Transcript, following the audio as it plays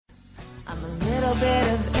I'm a little bit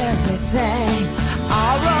of everything.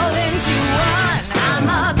 I'll roll into one. I'm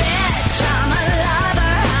a bitch, I'm a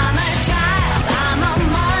lover, I'm a child, I'm a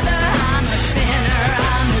mother, I'm a sinner,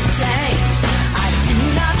 I'm a saint. I do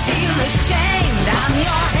not feel ashamed. I'm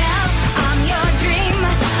your hell, I'm your dream.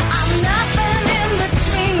 I'm nothing in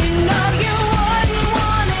between. You know you wouldn't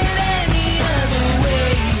want it any other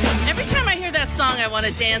way. Every time I hear that song, I want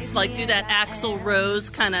to dance, like do that Axl Rose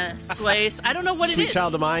kind of sway. I don't know what it is. Sweet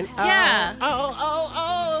Child of Mine? Yeah.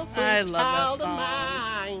 Oh, sweet I love child that of song.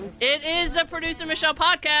 mine. It is the Producer Michelle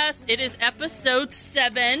podcast. It is episode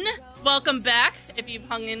 7. Welcome back, if you've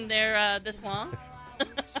hung in there this long.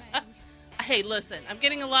 Hey, listen, I'm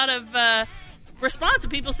getting a lot of response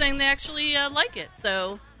of people saying they actually like it,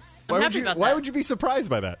 so I'm happy about that. Why would you be surprised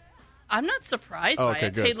by that? I'm not surprised by okay,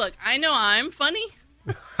 it. good. Hey, look, I know I'm funny.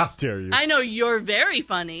 How dare you? I know you're very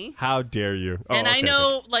funny. How dare you? Oh, And I okay,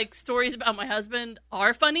 know, like, stories about my husband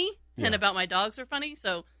are funny, and Yeah. about my dogs are funny,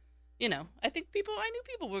 so, you know, I knew people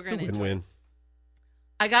were It's going a to enjoy it. win-win.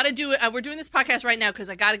 I got to do it. We're doing this podcast right now because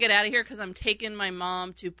I got to get out of here because I'm taking my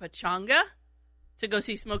mom to Pachanga to go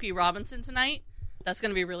see Smokey Robinson tonight. That's going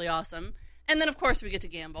to be really awesome. And then, of course, we get to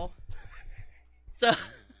gamble. So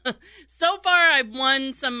far, I've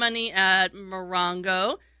won some money at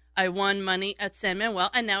Morongo. I won money at San Manuel,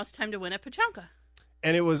 and now it's time to win at Pachanga.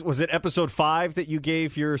 And it was it episode 5 that you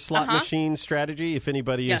gave your slot machine strategy? If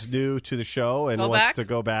anybody Yes. is new to the show and Go wants back. to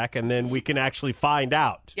go back, and then we can actually find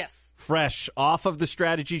out, Yes. fresh off of the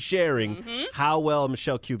strategy sharing, how well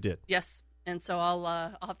Michelle cubed it. Yes. And so I'll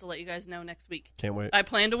have to let you guys know next week. Can't wait. I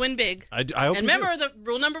plan to win big. I hope And you remember, do. the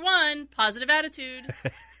rule number 1, positive attitude.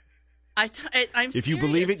 I'm If you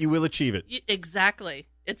believe serious. it, you will achieve it. Exactly.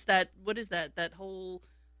 It's that, what is that? That whole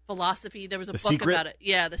philosophy. There was a The book Secret? about it.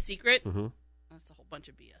 Yeah, The Secret. Mm-hmm. That's a whole bunch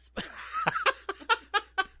of BS.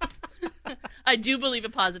 I do believe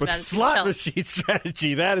in positive But the attitude. slot Hell. machine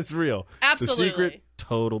strategy, that is real. Absolutely. The Secret,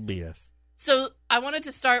 total BS. So I wanted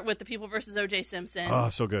to start with The People versus O.J. Simpson. Oh,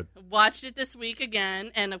 so good. Watched it this week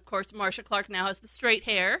again, and of course, Marcia Clark now has the straight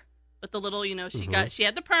hair with the little, she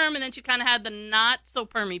had the perm, and then she kind of had the not so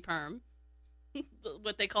permy perm,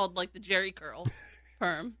 what they called like the Jerry curl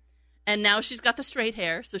perm, and now she's got the straight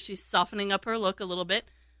hair, so she's softening up her look a little bit.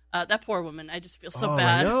 That poor woman, I just feel so Oh, I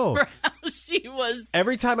bad know. for how she was.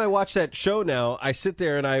 Every time I watch that show now, I sit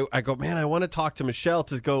there and I go, man, I want to talk to Michelle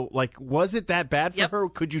to go, like, was it that bad for Yep. her?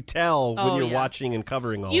 Could you tell when Oh, you're yeah. watching and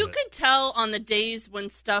covering all You of it? could tell on the days when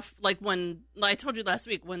stuff, like I told you last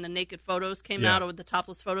week, when the naked photos came Yeah. out, or the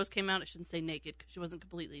topless photos came out, I shouldn't say naked because she wasn't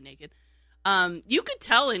completely naked. You could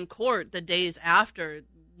tell in court the days after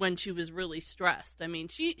when she was really stressed. I mean,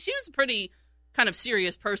 she was a pretty kind of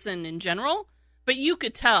serious person in general, but you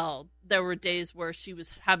could tell there were days where she was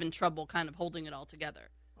having trouble kind of holding it all together.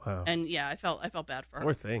 Wow. And yeah, I felt bad for her.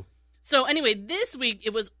 Poor thing. So anyway, this week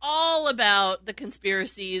it was all about the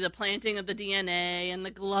conspiracy, the planting of the DNA, and the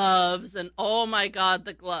gloves, and oh my God,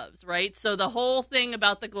 the gloves, right? So the whole thing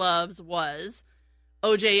about the gloves was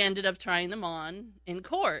OJ ended up trying them on in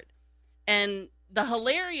court. And the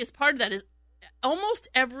hilarious part of that is almost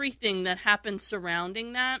everything that happened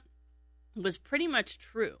surrounding that was pretty much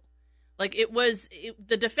true. Like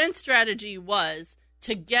the defense strategy was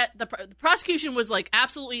to get the prosecution was like,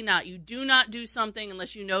 absolutely not. You do not do something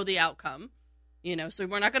unless you know the outcome, so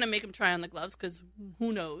we're not going to make them try on the gloves because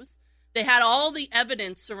who knows? They had all the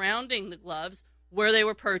evidence surrounding the gloves, where they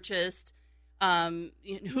were purchased,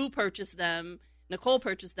 who purchased them. Nicole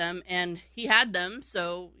purchased them, and he had them.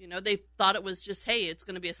 So, they thought it was just, hey, it's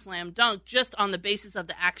going to be a slam dunk just on the basis of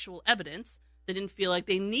the actual evidence. They didn't feel like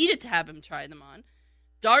they needed to have him try them on.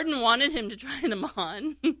 Darden wanted him to try them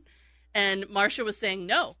on, and Marcia was saying,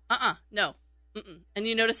 no, no. And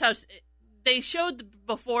you notice how they showed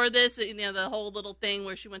before this, the whole little thing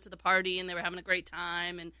where she went to the party and they were having a great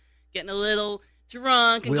time and getting a little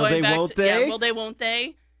drunk and Will going they, back won't to, they? yeah, will they, won't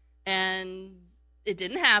they? And it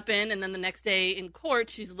didn't happen. And then the next day in court,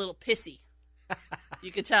 she's a little pissy.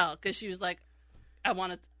 You could tell because she was like, I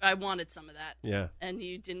wanted some of that. Yeah. And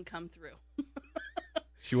you didn't come through.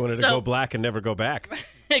 She wanted to So- go black and never go back.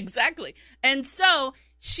 Exactly. And so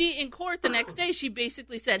she, in court the next day, she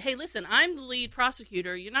basically said, hey, listen, I'm the lead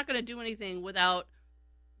prosecutor. You're not going to do anything without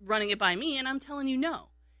running it by me. And I'm telling you no.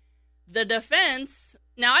 The defense,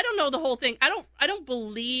 now I don't know the whole thing. I don't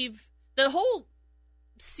believe the whole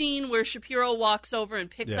scene where Shapiro walks over and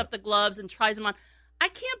picks Yeah. up the gloves and tries them on. I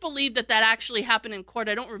can't believe that actually happened in court.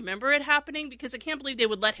 I don't remember it happening because I can't believe they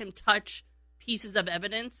would let him touch pieces of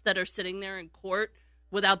evidence that are sitting there in court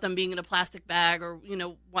without them being in a plastic bag or,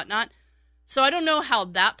 whatnot. So I don't know how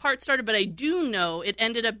that part started, but I do know it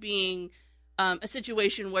ended up being a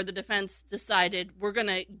situation where the defense decided we're going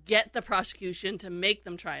to get the prosecution to make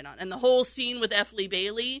them try it on. And the whole scene with F. Lee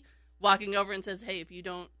Bailey walking over and says, hey, if you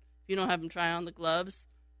don't have him try on the gloves,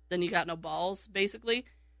 then you got no balls, basically.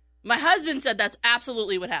 My husband said that's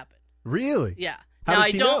absolutely what happened. Really? Yeah. How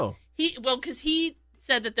does he know? Because he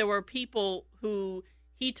said that there were people who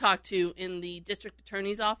he talked to in the district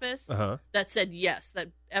attorney's office that said yes, that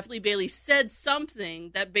F. Lee Bailey said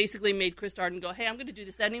something that basically made Chris Darden go, hey, I'm going to do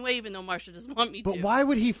this anyway, even though Marcia doesn't want me to. But why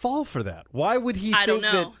would he fall for that? Why would he I think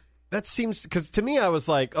don't know. that seems, because to me I was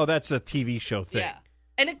like, oh, that's a TV show thing. Yeah.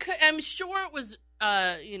 And I'm sure it was,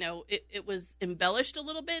 it was embellished a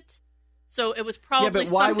little bit. So it was probably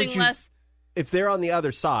something less. If they're on the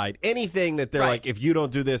other side, anything that they're like, if you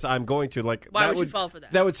don't do this, I'm going to, like, why would you fall for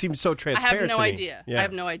that? That would seem so transparent. I have no to me. idea. Yeah. I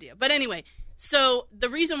have no idea. But anyway, so the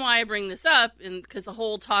reason why I bring this up, and because the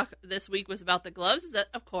whole talk this week was about the gloves, is that,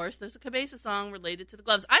 of course, there's a Cabeza song related to the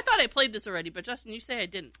gloves. I thought I played this already, but Justin, you say I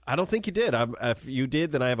didn't. I don't think you did. If you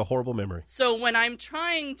did, then I have a horrible memory. So when I'm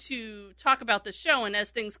trying to talk about the show, and as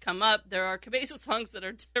things come up, there are Cabeza songs that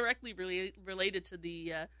are directly related to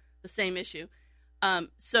the same issue.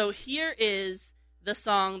 So here is the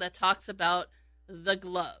song that talks about the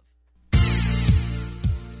glove.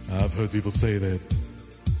 I've heard people say that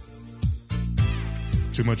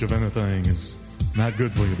too much of anything is not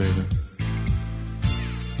good for you, baby.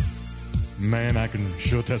 Man, I can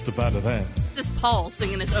sure testify to that. This is Paul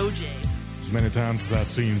singing his OJ. As many times as I've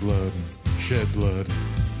seen blood, shed blood,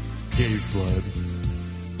 gave blood,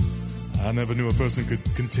 I never knew a person could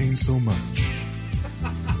contain so much.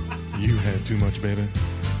 You had too much, baby.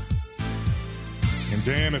 And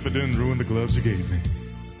damn if it didn't ruin the gloves you gave me.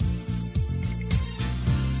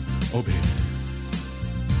 Oh, baby.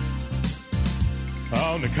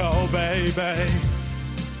 Oh, Nicole, baby.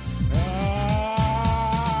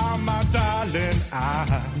 Oh, my darling,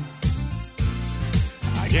 I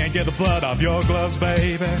can't get the blood off your gloves,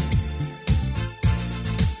 baby.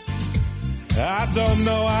 I don't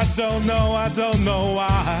know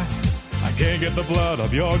why I can't get the blood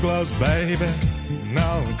off your gloves, baby.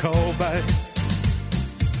 No, Nicole, baby.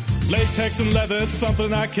 Latex and leather is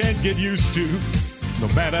something I can't get used to, no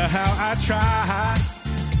matter how I try.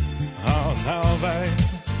 Oh, no, babe.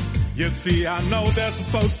 You see, I know they're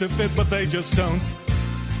supposed to fit, but they just don't.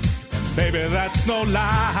 And baby, that's no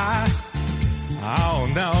lie. Oh,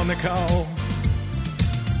 no, Nicole.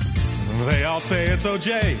 They all say it's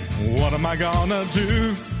OJ. What am I gonna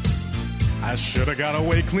do? I should have got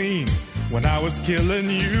away clean when I was killing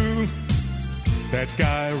you. That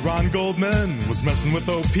guy, Ron Goldman, was messing with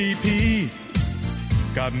OPP.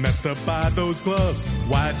 Got messed up by those gloves.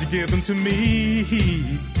 Why'd you give them to me?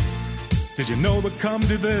 Did you know what come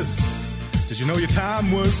to this? Did you know your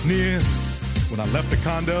time was near? When I left the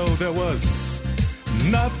condo, there was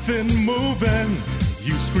nothing moving.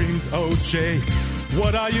 You screamed, OJ,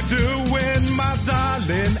 what are you doing, my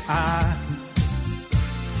darling? I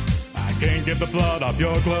can't get the blood off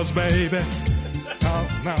your gloves, baby.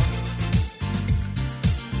 Oh, no.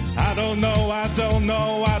 I don't know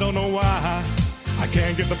why I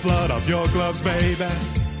can't get the blood off your gloves, baby.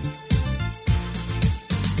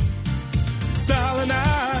 Darling,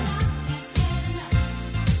 I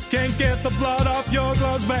can't get the blood off your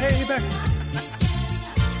gloves, baby.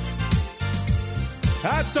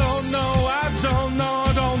 I don't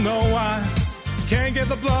know why can't get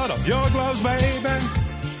the blood off your gloves, baby.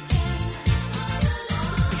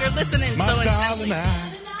 You're listening My so darling,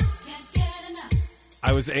 intently.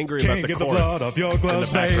 I was angry about can't the get the chorus blood off your gloves,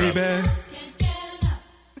 in the background. baby.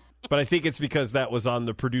 But I think it's because that was on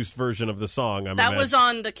the produced version of the song. That was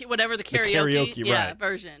on the whatever the karaoke, right.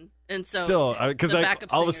 version, and so Still, because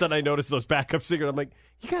all of a sudden I singers. noticed those backup singers. I'm like,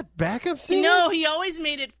 you got backup singers? No, he always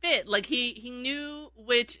made it fit. Like he knew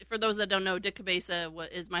which. For those that don't know, Dick Cabeza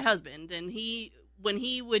is my husband, and when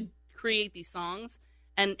he would create these songs,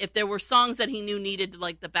 and if there were songs that he knew needed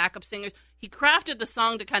like the backup singers, he crafted the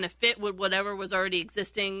song to kind of fit with whatever was already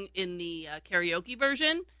existing in the karaoke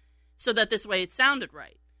version, so that this way it sounded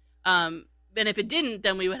right. And if it didn't,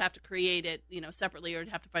 then we would have to create it, separately, or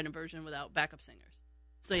have to find a version without backup singers.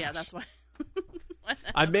 So yeah, that's why.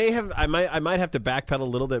 I might have to backpedal a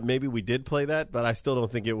little bit. Maybe we did play that, but I still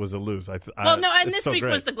don't think it was a lose. And this week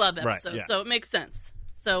was the glove episode, right, yeah. So it makes sense.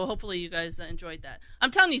 So hopefully you guys enjoyed that.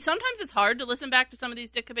 I'm telling you, sometimes it's hard to listen back to some of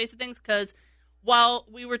these Dick Cabeza things because while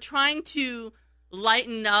we were trying to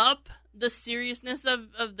lighten up the seriousness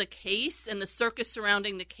of the case and the circus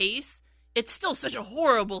surrounding the case, it's still such a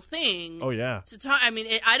horrible thing. Oh yeah. To talk, I mean,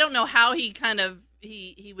 I don't know how he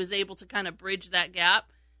he was able to kind of bridge that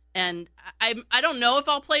gap. And I don't know if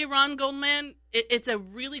I'll play Ron Goldman. It's a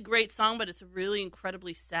really great song, but it's really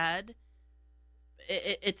incredibly sad.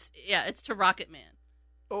 it's to Rocket Man.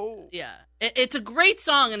 Oh. Yeah, it's a great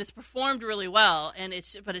song and it's performed really well, and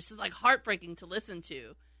it's just like heartbreaking to listen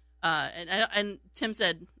to. And Tim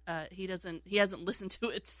said he hasn't listened to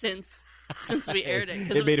it since we aired it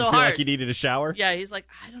because it made was him so feel hard. like he needed a shower. Yeah, he's like,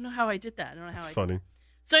 I don't know how I did that. I don't know how It's I funny. did that.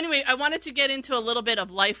 So anyway, I wanted to get into a little bit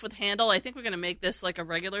of life with Handel. I think we're going to make this like a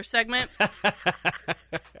regular segment.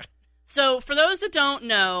 So for those that don't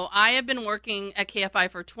know, I have been working at KFI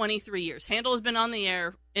for 23 years. Handel has been on the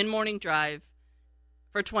air in Morning Drive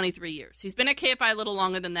for 23 years. He's been at KFI a little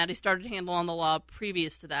longer than that. He started Handel on the Law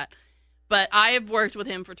previous to that. But I have worked with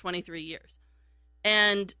him for 23 years.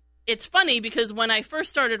 And it's funny because when I first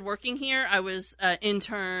started working here, I was an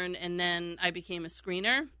intern and then I became a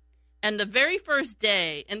screener. And the very first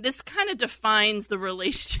day, and this kind of defines the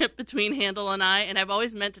relationship between Handel and I've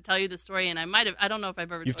always meant to tell you the story, and I don't know if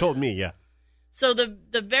I've ever You've told told you me, yeah. So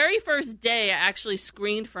the very first day I actually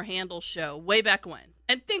screened for Handel's show, way back when.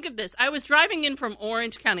 And think of this. I was driving in from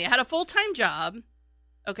Orange County. I had a full-time job.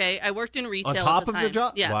 Okay, I worked in retail On top at the of time. the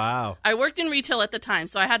job? Yeah. Wow. I worked in retail at the time,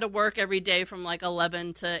 so I had to work every day from like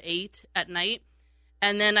 11 to 8 at night.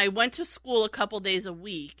 And then I went to school a couple days a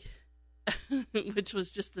week, which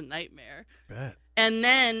was just a nightmare. Bet. And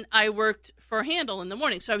then I worked for Handel in the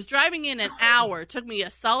morning. So I was driving in an hour. It took me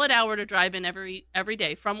a solid hour to drive in every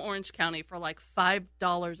day from Orange County for like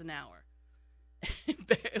 $5 an hour.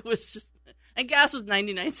 It was just, and gas was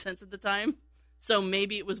 99 cents at the time. So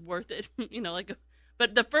maybe it was worth it,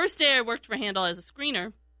 but the first day I worked for Handel as a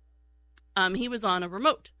screener, he was on a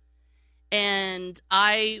remote. And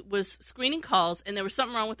I was screening calls, and there was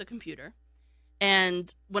something wrong with the computer.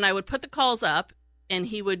 And when I would put the calls up, and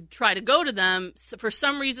he would try to go to them, for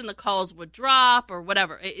some reason the calls would drop or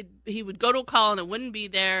whatever. He would go to a call, and it wouldn't be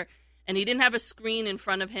there, and he didn't have a screen in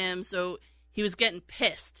front of him, so he was getting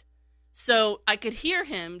pissed. So I could hear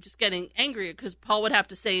him just getting angry because Paul would have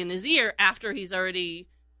to say in his ear after he's already...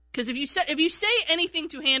 Because if you say anything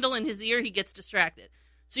to Handel in his ear, he gets distracted.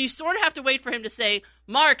 So you sort of have to wait for him to say,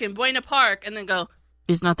 Mark in Buena Park, and then go,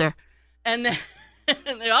 he's not there. And then,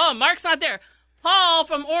 oh, Mark's not there. Paul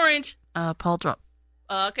from Orange, Paul dropped.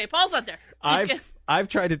 Okay, Paul's not there. So I've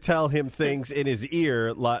tried to tell him things in his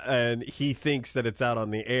ear, and he thinks that it's out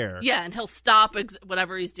on the air. Yeah, and he'll stop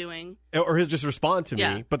whatever he's doing. Or he'll just respond to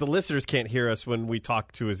Yeah. me, but the listeners can't hear us when we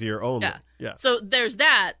talk to his ear only. Yeah. So there's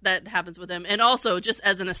that happens with him. And also, just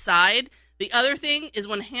as an aside, the other thing is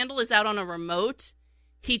when Handel is out on a remote,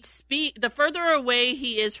 he'd speak. The further away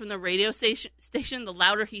he is from the radio station, the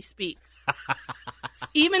louder he speaks.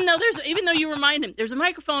 even though you remind him there's a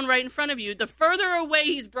microphone right in front of you, the further away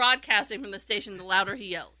he's broadcasting from the station, the louder he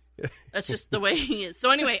yells. That's just the way he is. So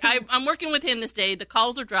anyway, I'm working with him this day. The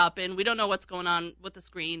calls are dropping. We don't know what's going on with the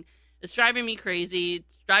screen. It's driving me crazy.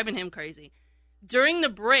 It's driving him crazy. During the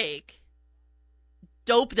break,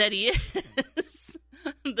 dope that he is,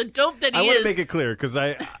 the dope that he I is. want to make it clear because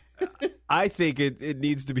I think it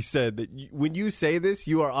needs to be said that when you say this,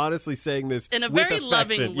 you are honestly saying this in a with very affection.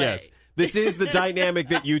 loving way. Yes, this is the dynamic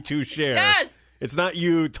that you two share. Yes. It's not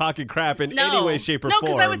you talking crap in any way, shape, or form. No,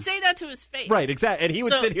 because I would say that to his face. Right, exactly. And he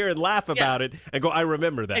would sit here and laugh about it and go, I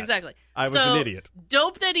remember that. Exactly. I was an idiot.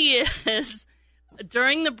 Dope that he is,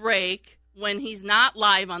 during the break, when he's not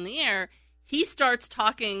live on the air, he starts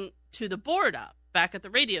talking to the board up back at the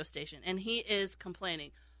radio station, and he is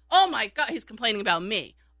complaining. Oh, my God. He's complaining about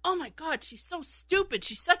me. Oh, my God. She's so stupid.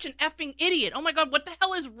 She's such an effing idiot. Oh, my God. What the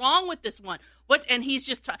hell is wrong with this one? And he's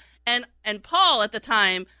just and Paul at the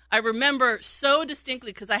time, I remember so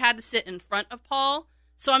distinctly because I had to sit in front of Paul.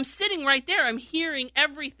 So I'm sitting right there. I'm hearing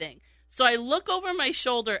everything. So I look over my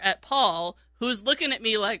shoulder at Paul, who's looking at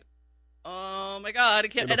me like, oh, my God. I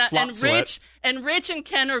can't. And Rich and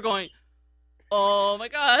Ken are going, oh, my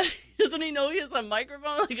God. Doesn't he know he has a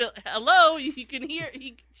microphone? Like, hello, she can hear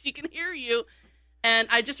you. And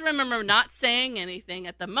I just remember not saying anything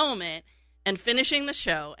at the moment and finishing the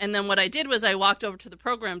show. And then what I did was I walked over to the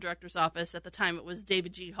program director's office. At the time, it was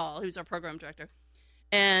David G. Hall, who's our program director.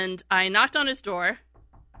 And I knocked on his door.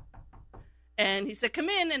 And he said, come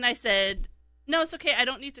in. And I said, no, it's okay. I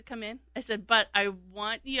don't need to come in. I said, but I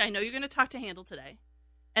want you. I know you're going to talk to Handel today.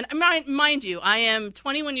 And mind you, I am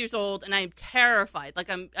 21 years old, and I'm terrified. Like,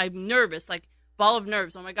 I'm nervous, like ball of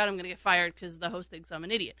nerves. Oh, my God, I'm going to get fired because the host thinks I'm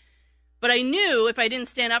an idiot. But I knew if I didn't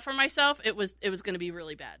stand up for myself, it was going to be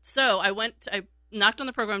really bad. So I knocked on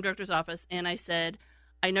the program director's office, and I said,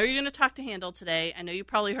 I know you're going to talk to Handel today. I know you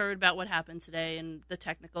probably heard about what happened today and the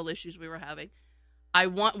technical issues we were having.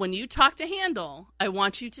 When you talk to Handel, I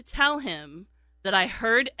want you to tell him that I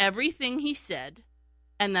heard everything he said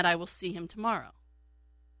and that I will see him tomorrow.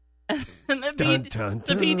 And the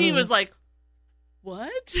PD was like,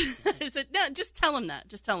 what? I said, no, just tell him that.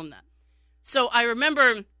 Just tell him that. So I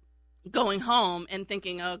remember going home and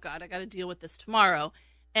thinking, oh, God, I got to deal with this tomorrow.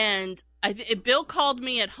 And Bill called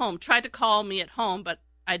me at home, tried to call me at home, but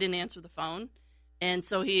I didn't answer the phone. And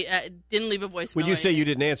so he didn't leave a voicemail. When you say you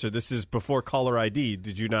didn't answer, this is before caller ID.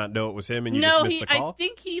 Did you not know it was him and you no, just missed the call? I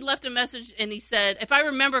think he left a message and he said, if I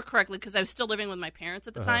remember correctly, because I was still living with my parents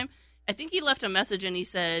at the time, I think he left a message and he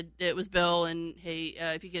said it was Bill and, hey,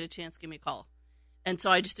 if you get a chance, give me a call. And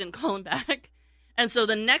so I just didn't call him back. And so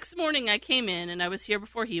the next morning I came in and I was here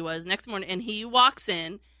before he was. Next morning, and he walks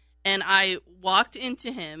in and I walked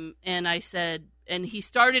into him and I said, and he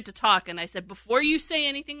started to talk and I said, before you say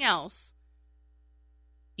anything else,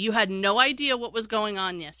 you had no idea what was going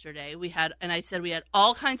on yesterday. And I said we had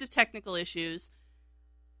all kinds of technical issues.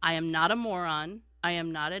 I am not a moron. I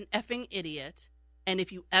am not an effing idiot. And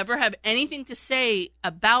if you ever have anything to say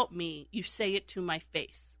about me, you say it to my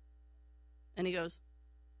face. And he goes,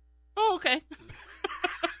 oh, okay.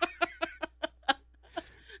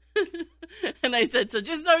 And I said, so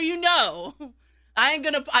just so you know, I ain't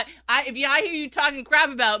gonna. If I hear you talking crap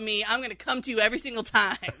about me, I'm gonna come to you every single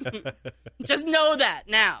time. Just know that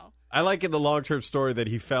now. I like in the long-term story that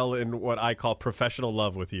he fell in what I call professional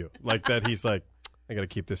love with you. Like that he's like, I got to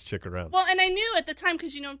keep this chick around. Well, and I knew at the time,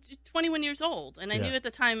 because, I'm 21 years old, and I knew at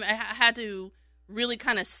the time I had to really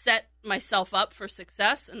kind of set myself up for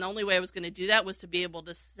success, and the only way I was going to do that was to be able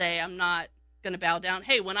to say, I'm not going to bow down.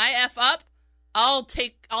 Hey, when I F up, I'll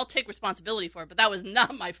take responsibility for it, but that was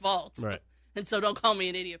not my fault. Right. And so don't call me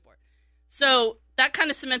an idiot for it. So that kind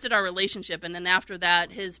of cemented our relationship. And then after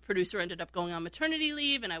that, his producer ended up going on maternity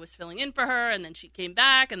leave, and I was filling in for her. And then she came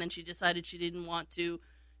back, and then she decided she didn't want to.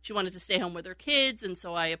 She wanted to stay home with her kids. And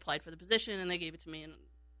so I applied for the position, and they gave it to me, and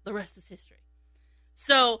the rest is history.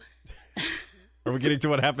 So. Are we getting to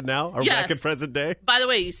what happened now? Are we Yes. back in present day? By the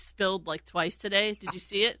way, he spilled like twice today. Did you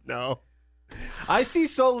see it? No. I see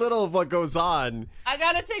so little of what goes on I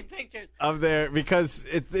got to take pictures. of there because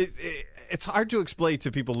it's hard to explain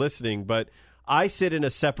to people listening, but I sit in a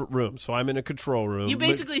separate room. So I'm in a control room. You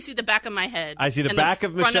basically see the back of my head. I see the and back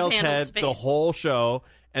of front Michelle's Handel's head face. the whole show,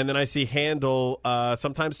 and then I see Handel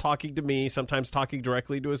sometimes talking to me, sometimes talking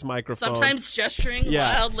directly to his microphone. Sometimes gesturing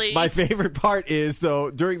wildly. My favorite part is,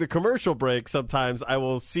 though, during the commercial break, sometimes I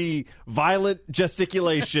will see violent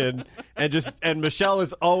gesticulation, and Michelle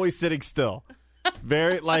is always sitting still.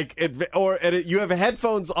 Very you have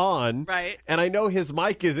headphones on, Right. And I know his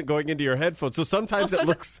mic isn't going into your headphones, so sometimes it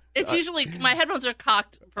looks. It's usually my headphones are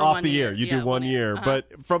cocked for off 1 the year. ear. You Yeah, do 1 year, Uh-huh.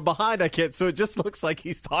 but from behind I can't. So it just looks like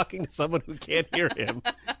he's talking to someone who can't hear him.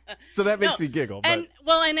 So that makes me giggle. And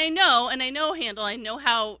I know Handel. I know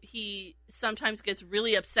how he sometimes gets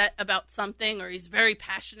really upset about something, or he's very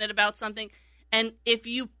passionate about something. And if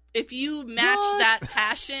you match that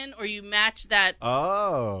passion, or you match that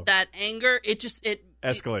that anger, it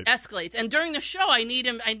escalates. And during the show, I need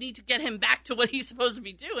to get him back to what he's supposed to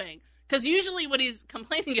be doing. Because usually what he's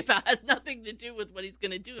complaining about has nothing to do with what he's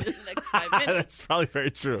going to do in the next 5 minutes. That's probably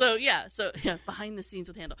very true. So behind the scenes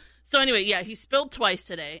with Handel. So anyway, he spilled twice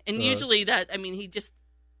today, and usually he just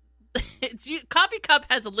coffee cup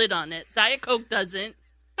has a lid on it. Diet Coke doesn't,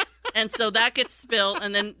 and so that gets spilled,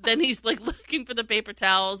 and then he's like looking for the paper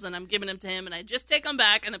towels, and I'm giving them to him, and I just take them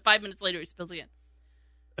back, and then 5 minutes later he spills again.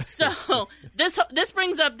 So this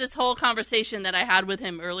brings up this whole conversation that I had with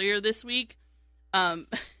him earlier this week.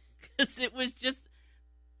 Because it was just,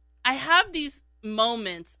 I have these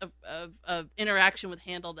moments of interaction with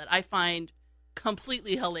Handel that I find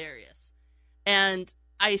completely hilarious. And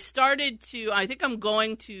I think I'm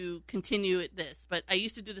going to continue at this, but I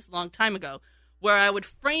used to do this a long time ago, where I would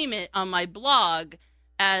frame it on my blog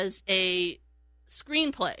as a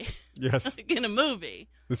screenplay. Yes. In a movie.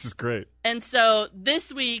 This is great. And so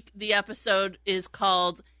this week, the episode is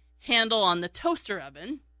called Handel on the Toaster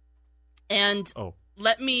Oven. And okay.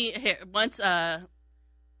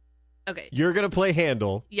 You're going to play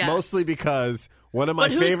Handel, Yes. mostly because one of my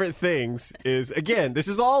favorite things is, again, this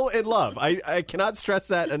is all in love. I cannot stress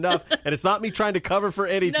that enough, and it's not me trying to cover for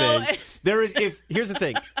anything. No, here's the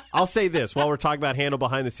thing. I'll say this while we're talking about Handel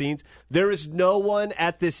behind the scenes. There is no one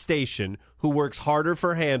at this station who works harder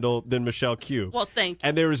for Handel than Michelle Q. Well, thank you.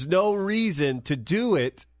 And there is no reason to do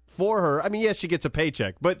it for her. I mean, yes, she gets a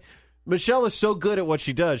paycheck, but Michelle is so good at what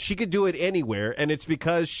she does. She could do it anywhere, and it's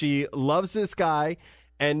because she loves this guy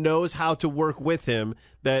and knows how to work with him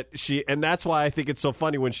and that's why I think it's so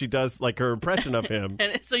funny when she does like her impression of him.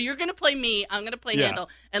 And so you're going to play me, I'm going to play Handel,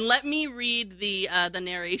 and let me read the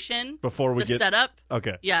narration before we the get setup.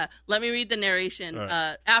 Okay. Yeah, let me read the narration.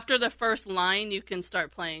 Right. After the first line, you can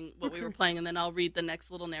start playing what we were playing, and then I'll read the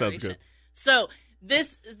next little narration. Sounds good. So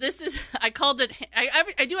This is, I called it,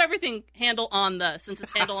 I do everything handle on the, since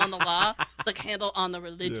it's handle on the law, it's like handle on the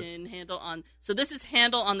religion, handle on, so this is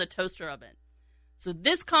handle on the toaster oven. So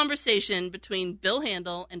this conversation between Bill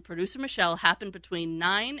Handel and producer Michelle happened between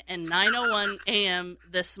 9 and 9:01 a.m.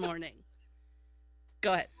 this morning.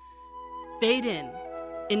 Go ahead. Fade in.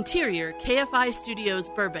 Interior, KFI Studios,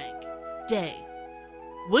 Burbank. Day.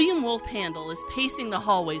 William Wolf Handel is pacing the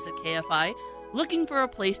hallways at KFI, looking for a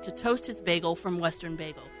place to toast his bagel from Western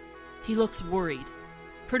Bagel. He looks worried.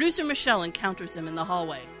 Producer Michelle encounters him in the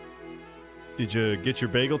hallway. Did you get your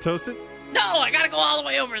bagel toasted? No, I gotta go all the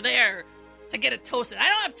way over there to get it toasted. I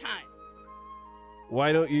don't have time.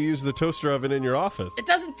 Why don't you use the toaster oven in your office? It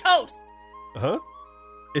doesn't toast. Huh?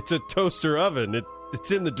 It's a toaster oven.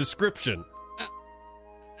 It's in the description.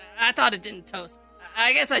 I thought it didn't toast.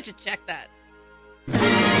 I guess I should check that.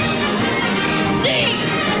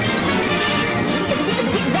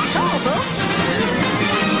 That's all, folks.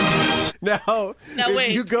 Now, if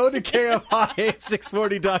wait. you go to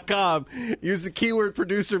KFI640.com, use the keyword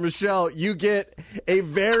producer Michelle, you get a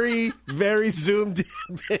very, very zoomed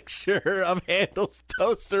in picture of Handel's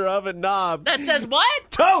toaster oven knob. That says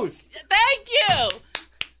what? Toast! Thank you.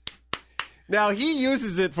 Now, he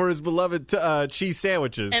uses it for his beloved cheese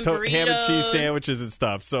sandwiches, And ham and cheese burritos. sandwiches and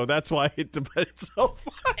stuff. So that's why but it's so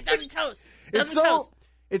fun. It doesn't toast. It's toast.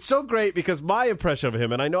 It's so great because my impression of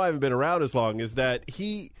him, and I know I haven't been around as long, is that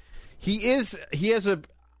he has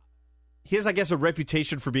I guess a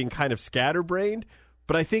reputation for being kind of scatterbrained.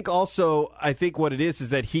 But I think what it is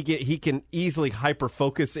that he can easily hyper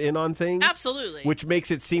focus in on things. Absolutely. Which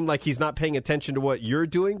makes it seem like he's not paying attention to what you're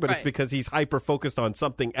doing, but it's Right. because he's hyper focused on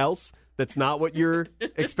something else that's not what you're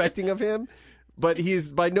expecting of him. But he's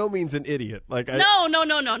by no means an idiot. Like No.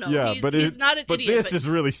 Yeah, he's not an idiot. This is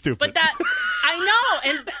really stupid. But that, I know,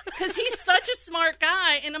 and because he's such a smart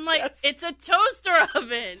guy, and I'm like, it's a toaster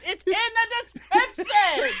oven. It's in the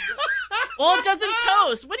description. Well, it doesn't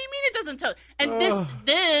toast. What do you mean it doesn't toast? And this is the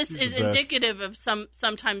best. indicative of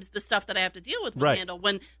sometimes the stuff that I have to deal with Right. Handel,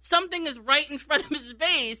 when something is right in front of his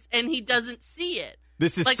face and he doesn't see it.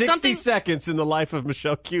 This is Like 60 something- seconds in the life of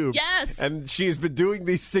Michelle Cube. Yes. And she has been doing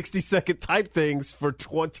these 60-second type things for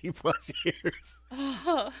 20-plus years.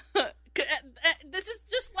 This is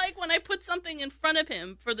just like when I put something in front of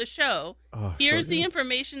him for the show. Oh, Here's so the good.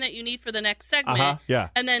 information that you need for the next segment. Uh-huh, yeah.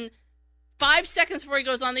 And then 5 seconds before he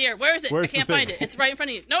goes on the air, where is it? Where's I can't the thing? find it. It's right in front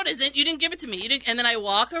of you. No, it isn't. You didn't give it to me. You didn't. And then I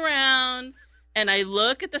walk around and I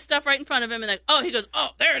look at the stuff right in front of him, and he goes, oh,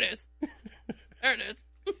 there it is. There it is.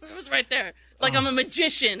 It was right there. Like I'm a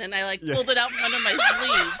magician, and I pulled it out from under my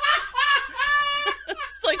sleeve.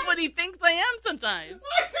 It's like what he thinks I am sometimes.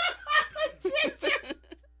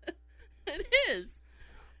 It is.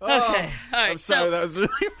 Okay. All right. I'm sorry, so, that was really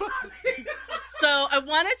funny. so I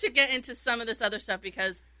wanted to get into some of this other stuff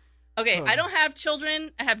because, I don't have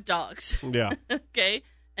children. I have dogs. Yeah. Okay.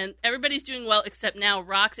 And everybody's doing well except now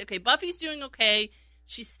Roxy. Okay, Buffy's doing okay.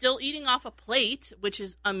 She's still eating off a plate, which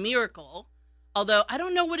is a miracle. Although I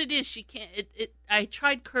don't know what it is. She can't. I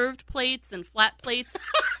tried curved plates and flat plates,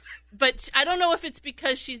 but I don't know if it's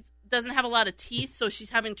because she doesn't have a lot of teeth, so she's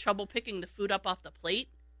having trouble picking the food up off the plate.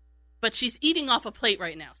 But she's eating off a plate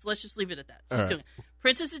right now, so let's just leave it at that. She's All right. doing.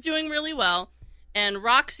 Princess is doing really well, and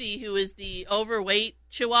Roxy, who is the overweight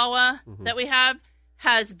Chihuahua that we have,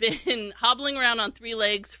 has been hobbling around on 3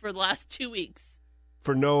 legs for the last 2 weeks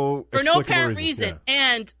For no for no explicable apparent reason.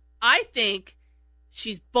 Yeah. And I think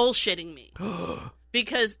she's bullshitting me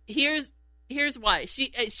because here's why.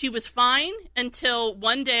 She was fine until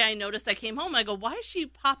one day I noticed. I came home and I go, why is she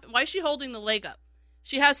holding the leg up?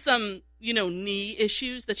 She has some knee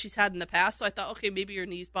issues that she's had in the past, so I thought, okay, maybe her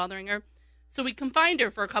knee's bothering her. So we confined her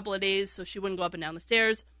for a couple of days so she wouldn't go up and down the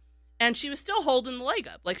stairs, and she was still holding the leg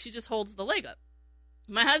up. Like, she just holds the leg up.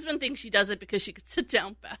 My husband thinks she does it because she could sit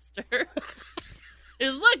down faster. It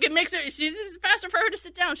was, look, it makes her, it's faster for her to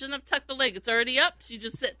sit down. She doesn't have to tuck the leg. It's already up. She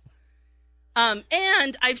just sits.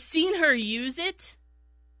 And I've seen her use it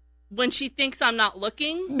when she thinks I'm not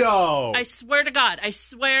looking. No. I swear to God.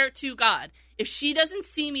 If she doesn't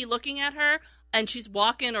see me looking at her and she's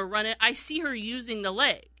walking or running, I see her using the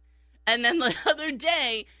leg. And then the other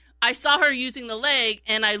day, I saw her using the leg,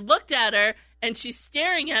 and I looked at her, and she's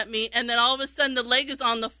staring at me, and then all of a sudden the leg is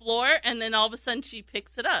on the floor, and then all of a sudden she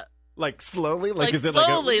picks it up. Like slowly? Like is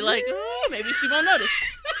slowly, it like maybe she won't notice.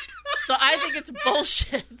 So I think it's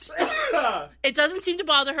bullshit. It doesn't seem to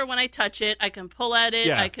bother her when I touch it. I can pull at it.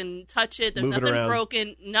 Yeah. I can touch it. There's Move it nothing around.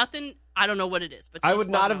 broken. Nothing. I don't know what it is. But I she's would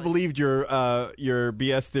not have well-known. believed your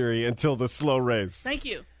BS theory until the slow raise. Thank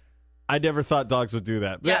you. I never thought dogs would do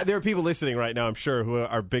that. Yeah. There are people listening right now, I'm sure, who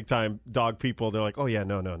are big-time dog people. They're like, oh, yeah,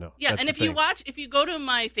 no. Yeah, That's and the thing. if you go to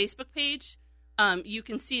my Facebook page, you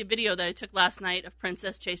can see a video that I took last night of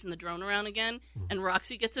Princess chasing the drone around again, and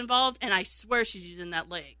Roxy gets involved, and I swear she's using that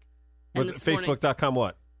leg. And What, this morning- Facebook.com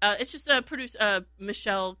what? It's just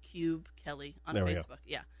Michelle Cube Kelly on There we Facebook. go.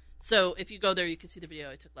 Yeah. So if you go there, you can see the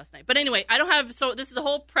video I took last night. But anyway, I don't have. So this is the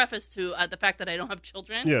whole preface to the fact that I don't have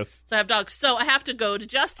children. Yes. So I have dogs. So I have to go to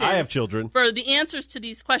Justin. I have children. For the answers to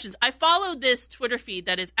these questions. I followed this Twitter feed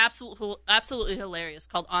that is absolutely hilarious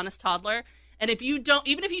called Honest Toddler. And if you don't,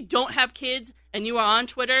 even if you don't have kids and you are on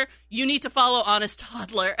Twitter, you need to follow Honest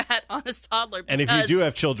Toddler at Honest Toddler. And if you do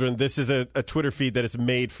have children, this is a Twitter feed that is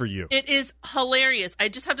made for you. It is hilarious. I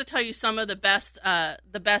just have to tell you some of the best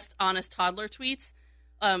Honest Toddler tweets.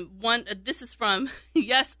 This is from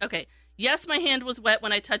Yes, my hand was wet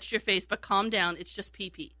when I touched your face, but calm down, it's just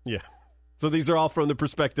pee-pee. Yeah. So these are all from the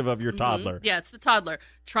perspective of your toddler. Yeah, it's the toddler.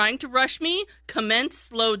 Trying to rush me, commence,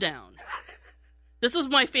 slow down. This was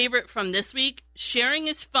my favorite from this week. Sharing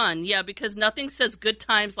is fun, yeah, because nothing says good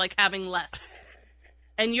times like having less.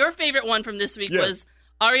 And your favorite one from this week was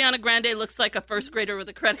Ariana Grande looks like a first grader with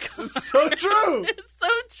a credit card. So true. It's so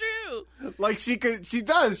true. Like she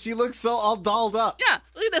does. She looks so all dolled up. Yeah,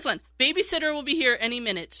 look at this one. Babysitter will be here any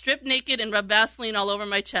minute. Strip naked and rub Vaseline all over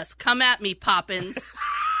my chest. Come at me, Poppins.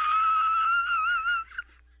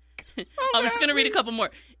 I'm just going to read a couple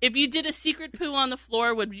more. If you did a secret poo on the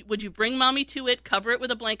floor, would you bring mommy to it, cover it with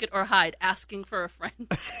a blanket, or hide? Asking for a friend.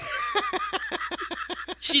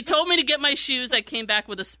 She told me to get my shoes. I came back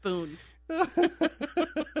with a spoon.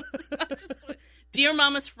 Dear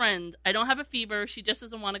mama's friend, I don't have a fever. She just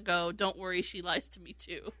doesn't want to go. Don't worry, she lies to me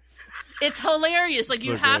too. It's hilarious. Like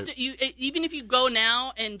you have to, even if you go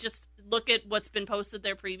now and just look at what's been posted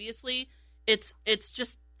there previously, it's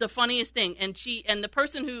just the funniest thing. And the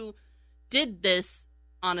person who did this,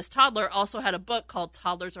 Honest Toddler, also had a book called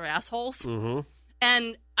Toddlers Are Assholes. Mm-hmm.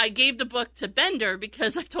 And I gave the book to Bender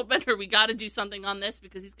because I told Bender we got to do something on this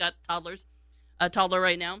because he's got a toddler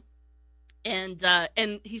right now. And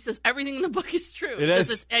he says everything in the book is true.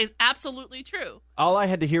 It's absolutely true. All I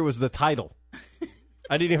had to hear was the title.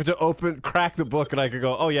 I didn't even have to crack the book, and I could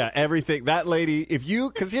go, oh, yeah, everything. That lady,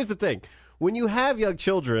 because here's the thing. When you have young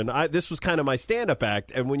children, this was kind of my stand-up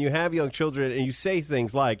act, and when you have young children and you say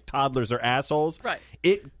things like toddlers are assholes, right.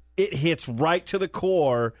 it hits right to the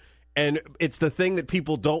core, and it's the thing that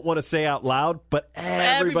people don't want to say out loud, but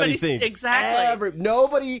everybody thinks. Exactly.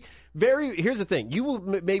 Here's the thing. You will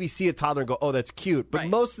maybe see a toddler and go, oh, that's cute, but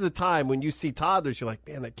most of the time when you see toddlers, you're like,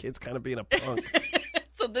 man, that kid's kind of being a punk.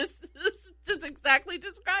 So this just exactly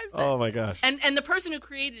describes it. Oh, my gosh. And the person who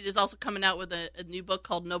created it is also coming out with a new book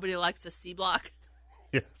called Nobody Likes to C Block.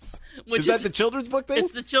 Yes. Which is that the children's book thing?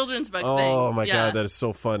 It's the children's book thing. Oh, my God, that is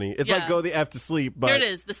so funny. It's like go the F to sleep. But... Here it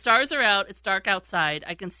is. The stars are out. It's dark outside.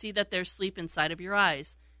 I can see that there's sleep inside of your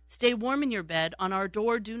eyes. Stay warm in your bed. On our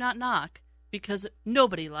door, do not knock, because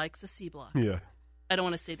nobody likes a C Block. Yeah. I don't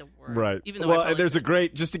want to say the word. Right. Even though there's a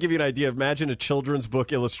great, just to give you an idea, imagine a children's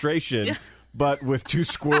book illustration, but with two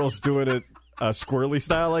squirrels doing it squirrely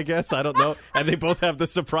style, I guess. I don't know. And they both have the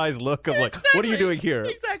surprised look of like, what are you doing here?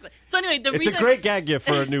 Exactly. So anyway, it's a great gag gift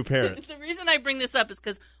for a new parent. The reason I bring this up is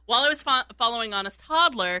because while I was following Honest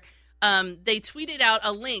Toddler, they tweeted out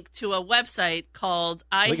a link to a website called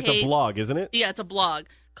it's a blog, isn't it? Yeah, it's a blog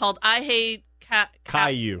called I Hate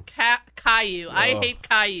Caillou. Caillou. I Hate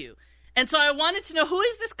Caillou. And so I wanted to know, who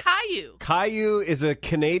is this Caillou? Caillou is a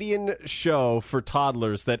Canadian show for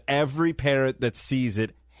toddlers that every parent that sees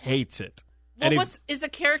it hates it. Well, is the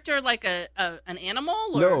character like an animal?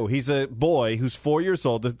 Or? No, he's a boy who's 4 years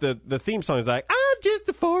old. The theme song is like, I'm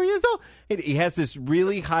just 4 years old. He has this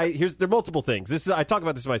really high. There are multiple things. I talk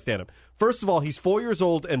about this in my stand-up. First of all, he's 4 years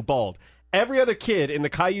old and bald. Every other kid in the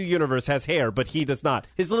Caillou universe has hair, but he does not.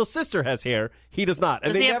 His little sister has hair. He does not.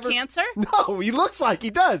 And does he have cancer? No, he looks like he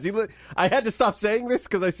does. I had to stop saying this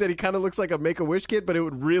because I said he kind of looks like a Make-A-Wish kid, but it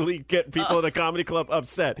would really get people at a comedy club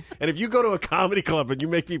upset. And if you go to a comedy club and you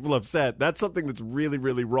make people upset, that's something that's really,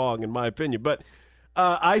 really wrong, in my opinion. But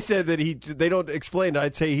I said that they don't explain it.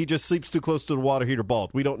 I'd say he just sleeps too close to the water heater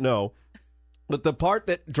bald. We don't know. But the part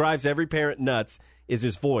that drives every parent nuts is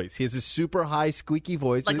his voice. He has this super high, squeaky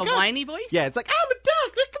voice. Like a whiny voice? Yeah, it's like, I'm a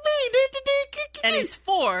duck, look at me. And he's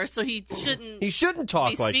 4, so he shouldn't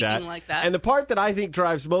talk like that. And the part that I think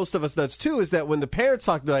drives most of us nuts, too, is that when the parents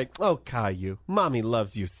talk, they're like, oh, Caillou, mommy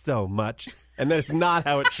loves you so much. And that's not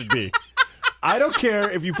how it should be. I don't care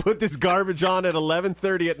if you put this garbage on at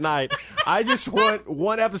 11:30 at night. I just want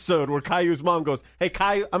one episode where Caillou's mom goes, "Hey,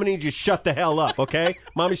 Caillou, I'm going to need you to shut the hell up, okay?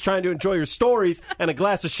 Mommy's trying to enjoy your stories and a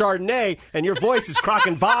glass of Chardonnay, and your voice is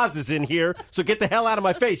crocking vases in here, so get the hell out of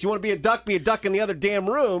my face. You want to be a duck in the other damn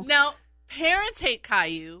room." Now, parents hate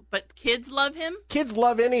Caillou, but kids love him? Kids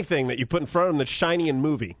love anything that you put in front of them that's shiny and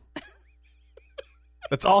movie.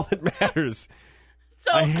 That's all that matters.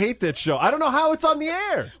 So, I hate that show. I don't know how it's on the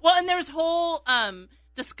air. well, and there's whole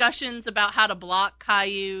discussions about how to block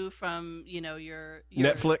Caillou from, your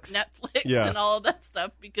Netflix? Yeah. and all of that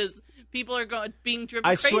stuff because people are being driven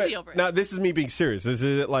I crazy swear, over it. Now, this is me being serious. Is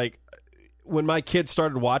it like when my kids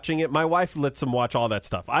started watching it, my wife lets them watch all that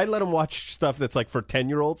stuff. I let them watch stuff that's like for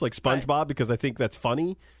 10-year-olds, like SpongeBob, Right. because I think that's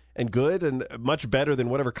funny and good and much better than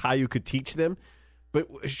whatever Caillou could teach them. But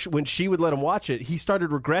when she would let him watch it, he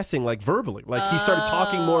started regressing, like verbally. Like he started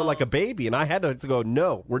talking more like a baby. And I had to go,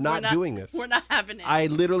 no, we're not doing this. We're not having it. I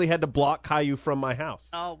literally had to block Caillou from my house.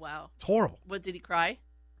 Oh, wow. It's horrible. What, did he cry?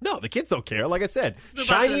 No, the kids don't care. Like I said, move on to the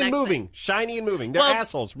shiny and next moving. Shiny and moving. They're Well,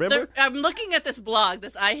 assholes, remember? I'm looking at this blog,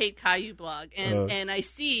 this I Hate Caillou blog, and I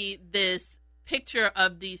see this picture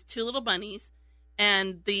of these two little bunnies,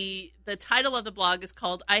 and the title of the blog is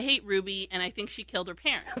called I Hate Ruby, and I Think She Killed Her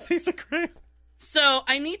Parents. These are great. So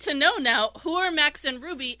I need to know now, who are Max and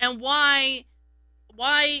Ruby, and why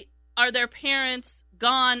are their parents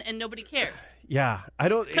gone and nobody cares? Yeah, I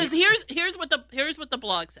don't. Because here's what the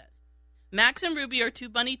blog says. Max and Ruby are two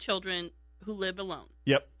bunny children who live alone.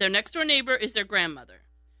 Yep. Their next door neighbor is their grandmother.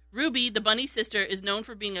 Ruby, the bunny sister, is known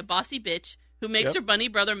for being a bossy bitch who makes Yep. her bunny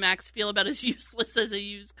brother Max feel about as useless as a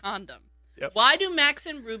used condom. Yep. Why do Max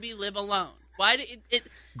and Ruby live alone? Why do it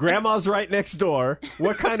Grandma's right next door.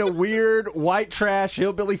 What kind of weird white trash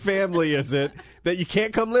hillbilly family is it that you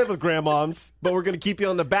can't come live with grandmoms, but we're going to keep you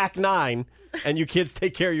on the back nine and you kids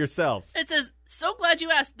take care of yourselves? It says, so glad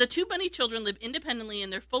you asked. The two bunny children live independently in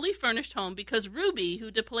their fully furnished home because Ruby,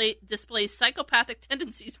 who displays psychopathic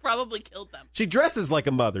tendencies, probably killed them. She dresses like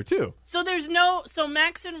a mother, too. So so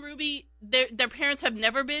Max and Ruby, their parents have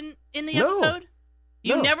never been in the No. episode?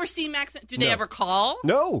 You No. never see Max? Do they No. ever call?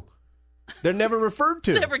 No. They're never referred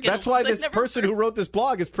to. Never get- That's why they this never person who wrote this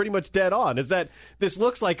blog is pretty much dead on, is that this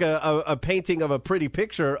looks like a painting of a pretty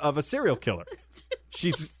picture of a serial killer.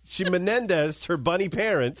 She Menendezed her bunny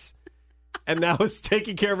parents and now is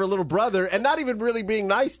taking care of her little brother and not even really being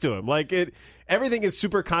nice to him. Like everything is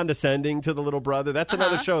super condescending to the little brother. That's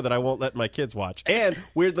another show that I won't let my kids watch. And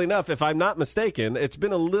weirdly enough, if I'm not mistaken, it's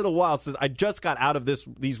been a little while since I just got out of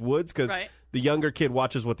these woods because Right. the younger kid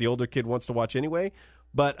watches what the older kid wants to watch anyway.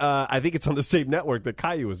 But I think it's on the same network that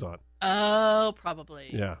Caillou is on. Oh, probably.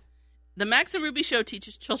 Yeah. The Max and Ruby show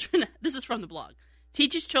teaches children, this is from the blog,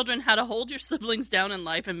 teaches children how to hold your siblings down in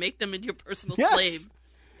life and make them into your personal Yes. slave.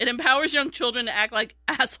 It empowers young children to act like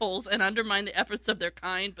assholes and undermine the efforts of their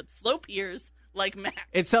kind, but slow peers like Max.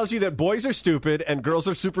 It tells you that boys are stupid and girls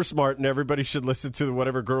are super smart and everybody should listen to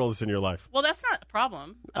whatever girl is in your life. Well, that's not a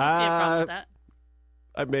problem. I don't see a problem with that.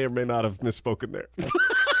 I may or may not have misspoken there.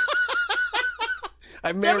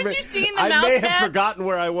 I may, Haven't you seen the I mouse may have pad? forgotten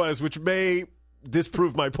where I was, which may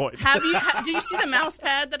disprove my point. Do you see the mouse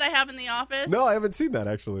pad that I have in the office? No, I haven't seen that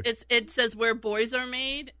actually. It says where boys are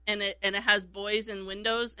made, and it has boys in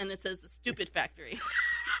windows, and it says the Stupid Factory.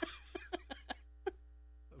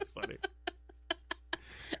 That's funny.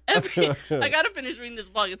 I gotta finish reading this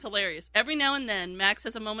blog. It's hilarious. Every now and then, Max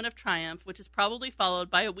has a moment of triumph, which is probably followed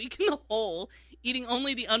by a week in the hole, eating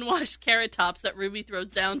only the unwashed carrot tops that Ruby throws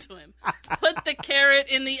down to him. Put the carrot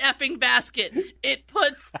in the effing basket. It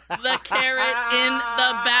puts the carrot in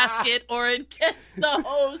the basket, or it gets the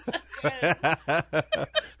hose.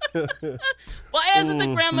 Why hasn't the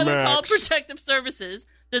grandmother Max. called protective services?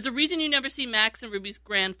 There's a reason you never see Max and Ruby's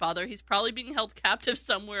grandfather. He's probably being held captive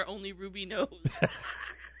somewhere only Ruby knows.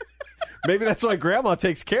 Maybe that's why Grandma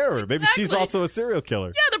takes care of her. Maybe she's Exactly. also a serial killer.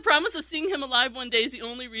 Yeah, the promise of seeing him alive one day is the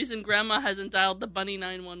only reason Grandma hasn't dialed the bunny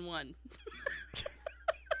 911.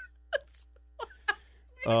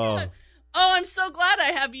 Oh. Oh, I'm so glad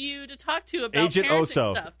I have you to talk to about Agent parenting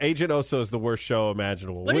Oso. stuff. Agent Oso is the worst show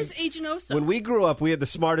imaginable. What When- is Agent Oso? When we grew up, we had the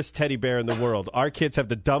smartest teddy bear in the world. Our kids have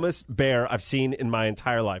the dumbest bear I've seen in my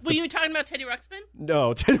entire life. Were you talking about Teddy Ruxpin?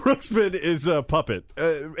 No, Teddy Ruxpin is a puppet.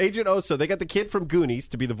 Agent Oso, they got the kid from Goonies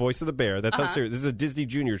to be the voice of the bear. That's how serious. This is a Disney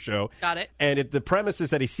Junior show. Got it. And the premise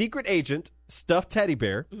is that a secret agent, stuffed teddy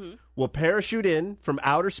bear, will parachute in from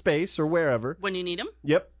outer space or wherever. When you need him?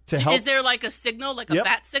 Yep. To help. Is there like a signal, like a Yep.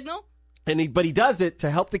 bat signal? But he does it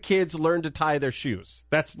to help the kids learn to tie their shoes.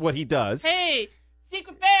 That's what he does. Hey,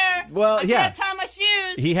 secret bear! Well, I yeah. can't tie my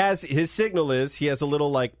shoes! He has his signal is he has a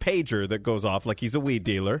little like pager that goes off like he's a weed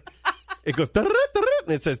dealer. it goes, and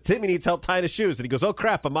it says, Timmy needs help tying his shoes. And he goes, oh,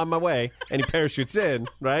 crap, I'm on my way. And he parachutes in,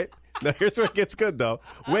 right? Now, here's where it gets good, though.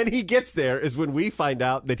 When he gets there is when we find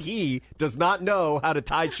out that he does not know how to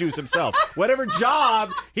tie shoes himself. Whatever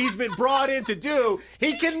job he's been brought in to do,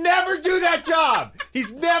 he can never do that job.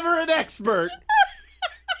 He's never an expert.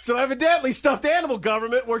 So evidently, stuffed animal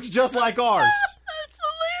government works just like ours. That's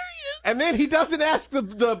hilarious. And then he doesn't ask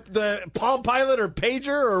the Palm Pilot or Pager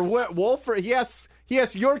or Wolf. He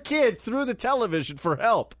asks your kid through the television for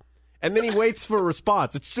help. And then he waits for a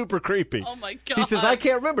response. It's super creepy. Oh, my God. He says, I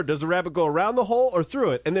can't remember. Does the rabbit go around the hole or through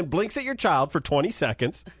it? And then blinks at your child for 20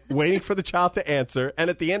 seconds, waiting for the child to answer. And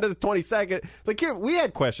at the end of the 20 seconds, like here, we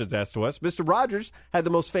had questions asked to us. Mr. Rogers had the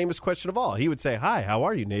most famous question of all. He would say, hi, how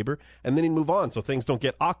are you, neighbor? And then he'd move on so things don't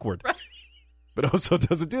get awkward. Right. But also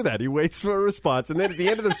doesn't do that. He waits for a response. And then at the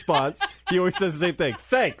end of the response, he always says the same thing.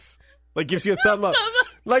 Thanks. Like gives you a thumb up.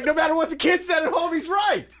 Like no matter what the kid said at home, he's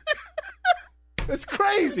right. It's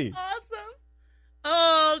crazy. Awesome.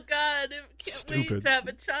 Oh, God. I can't Stupid. wait to have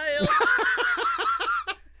a child.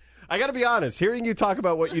 I got to be honest. Hearing you talk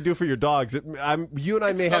about what you do for your dogs, you and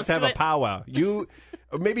I may have to have a powwow.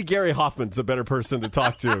 Maybe Gary Hoffman's a better person to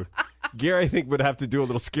talk to. Gary, I think, would have to do a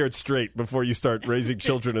little Scared Straight before you start raising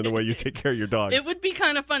children in the way you take care of your dogs. It would be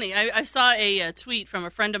kind of funny. I saw a tweet from a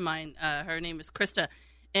friend of mine. Her name is Krista.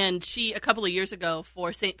 And she, a couple of years ago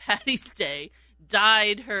for St. Patty's Day,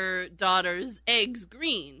 dyed her daughter's eggs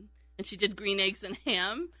green. And she did green eggs and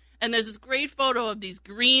ham. And there's this great photo of these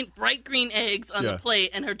bright green eggs on the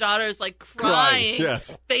plate. And her daughter's like crying.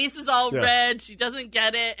 Yes. Face is all red. She doesn't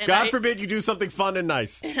get it. And God forbid you do something fun and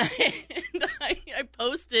nice. And I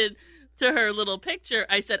posted to her little picture.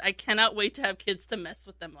 I said, I cannot wait to have kids to mess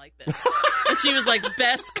with them like this. And she was like,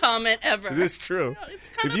 best comment ever. It is true. You know, it's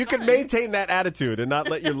kind if you fun. can maintain that attitude and not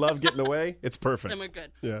let your love get in the way, it's perfect. Then we're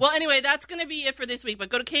good. Yeah. Well, anyway, that's going to be it for this week. But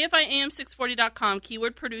go to KFIAM640.com,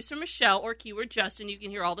 keyword producer Michelle or keyword Justin. You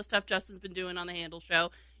can hear all the stuff Justin's been doing on the Handle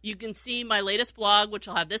Show. You can see my latest blog, which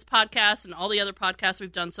will have this podcast and all the other podcasts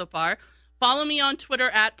we've done so far. Follow me on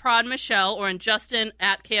Twitter at ProdMichelle or on Justin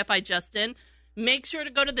at KFIJustin. Make sure to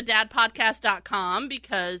go to thedadpodcast.com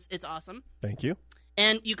because it's awesome. Thank you.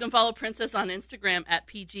 And you can follow Princess on Instagram at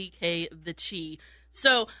PGKTheChi.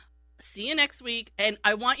 So, see you next week. And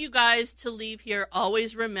I want you guys to leave here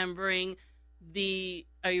always remembering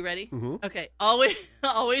Are you ready? Mm-hmm. Okay.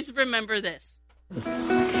 Always remember this.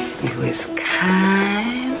 You is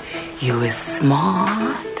kind. You is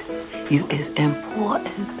smart. You is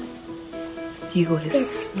important. You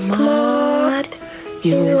is smart.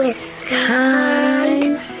 You is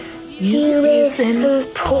kind. You is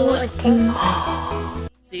important.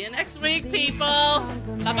 See you next week, people.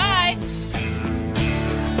 Bye-bye.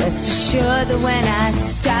 Rest assured that when I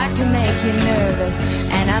start to make you nervous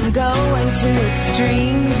and I'm going to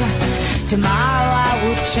extremes, tomorrow I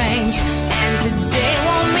will change and today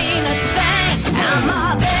won't mean a thing. I'm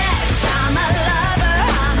a bitch, I'm a lover.